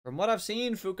From what I've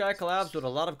seen, Fukaj collabs with a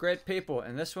lot of great people,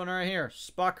 and this one right here,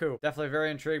 Szpaku. Definitely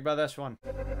very intrigued by this one.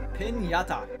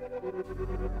 Piniata.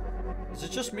 Is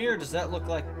it just me, or does that look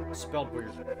like spelled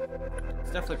weird? It's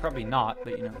definitely probably not,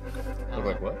 but you know. Look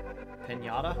like what?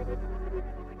 Pinata?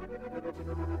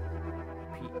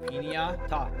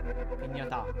 Piniata.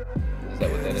 Piniata. Is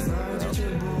that what that is?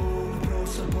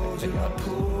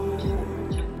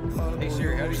 Hey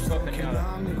Siri, how do you spell pinata?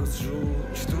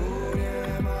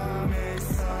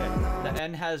 The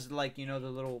N has, like, you know, the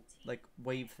little, like,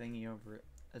 wave thingy over it.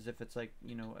 As if it's like,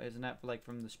 you know, isn't that like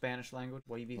from the Spanish language?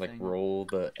 Wavy like thing. roll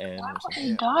the N or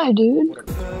something. Die, dude.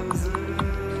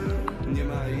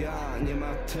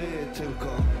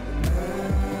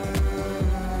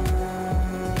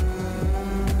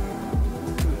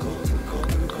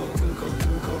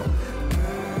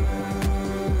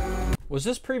 Was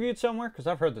this previewed somewhere? Because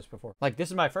I've heard this before. Like, this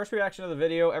is my first reaction to the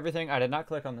video, everything. I did not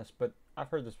click on this, but I've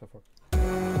heard this before.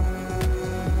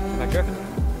 Am I tripping?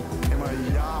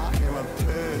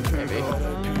 Maybe.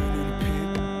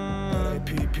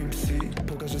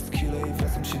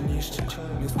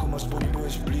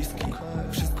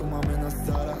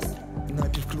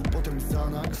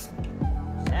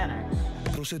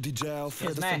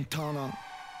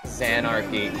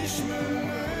 Zanarchy.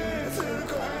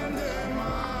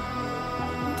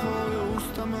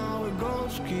 Mały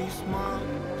gorzki smak.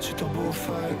 Czy to był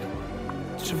fake?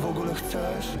 Czy w ogóle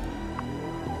chcesz?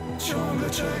 Ciągle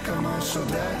czekam aż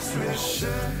odezwiesz się.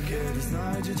 Kiedy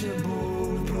znajdziecie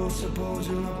ból, proszę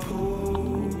podziel na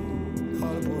pół.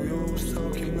 Albo już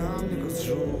całkiem na mnie go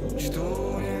zrzuć.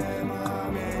 Tu nie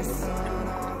ma miejsca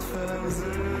na twe łzy.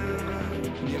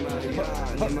 Nie ma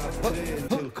ja, nie ma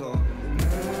ty, tylko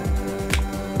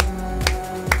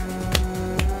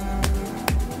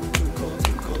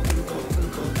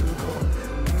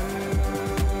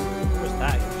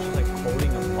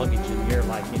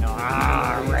like, you know,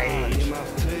 rage.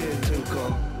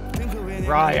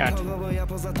 Riot. Ja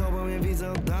poza tobą nie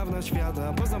widzę od dawna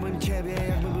świata. Poznałbym ciebie,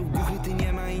 jakby był głuchy, ty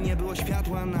nie ma i nie było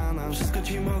światła na nas. Wszystko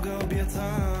ci mogę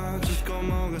obiecać, wszystko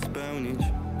mogę spełnić.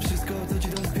 Wszystko co ci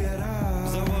to zbiera.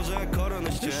 Założę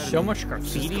koronę ścierni. There's so much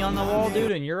graffiti on the wall,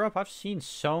 dude. In Europe, I've seen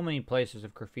so many places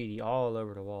of graffiti all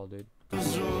over the wall, dude.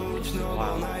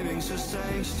 Wow. Największe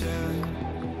szczęście.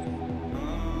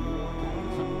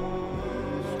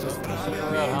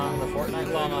 The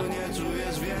Fortnite llama. Nie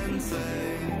czujesz więcej.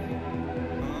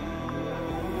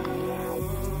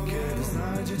 Kiedy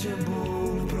znajdziecie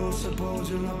ból, proszę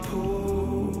podziel na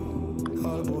pół.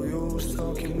 Albo już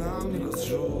całkiem na mnie go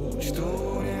zrzuć. Tu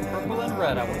nie Purple and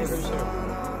red, I wonder who's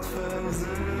here.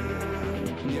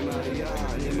 Nie ma ja,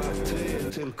 nie ma ty,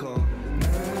 tylko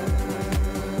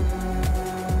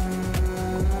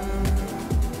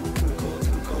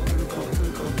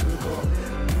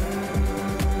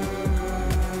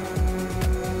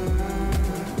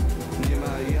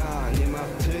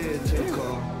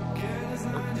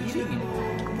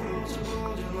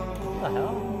What the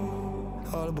hell?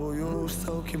 Albo już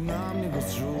całkiem na mnie go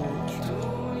zrzuć.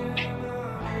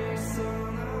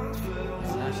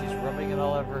 Now she's rubbing it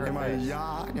all over her Nie ma face.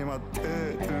 ja, nie ma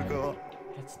ty, tylko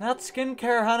It's not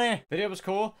skincare, honey. Video was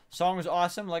cool. Song was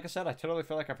awesome. Like I said, I totally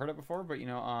feel like I've heard it before, but you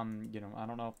know, I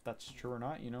don't know if that's true or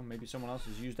not. You know, maybe someone else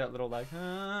has used that little like, but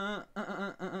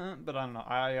I don't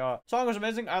know. Song was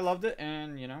amazing. I loved it,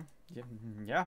 and you know, yeah.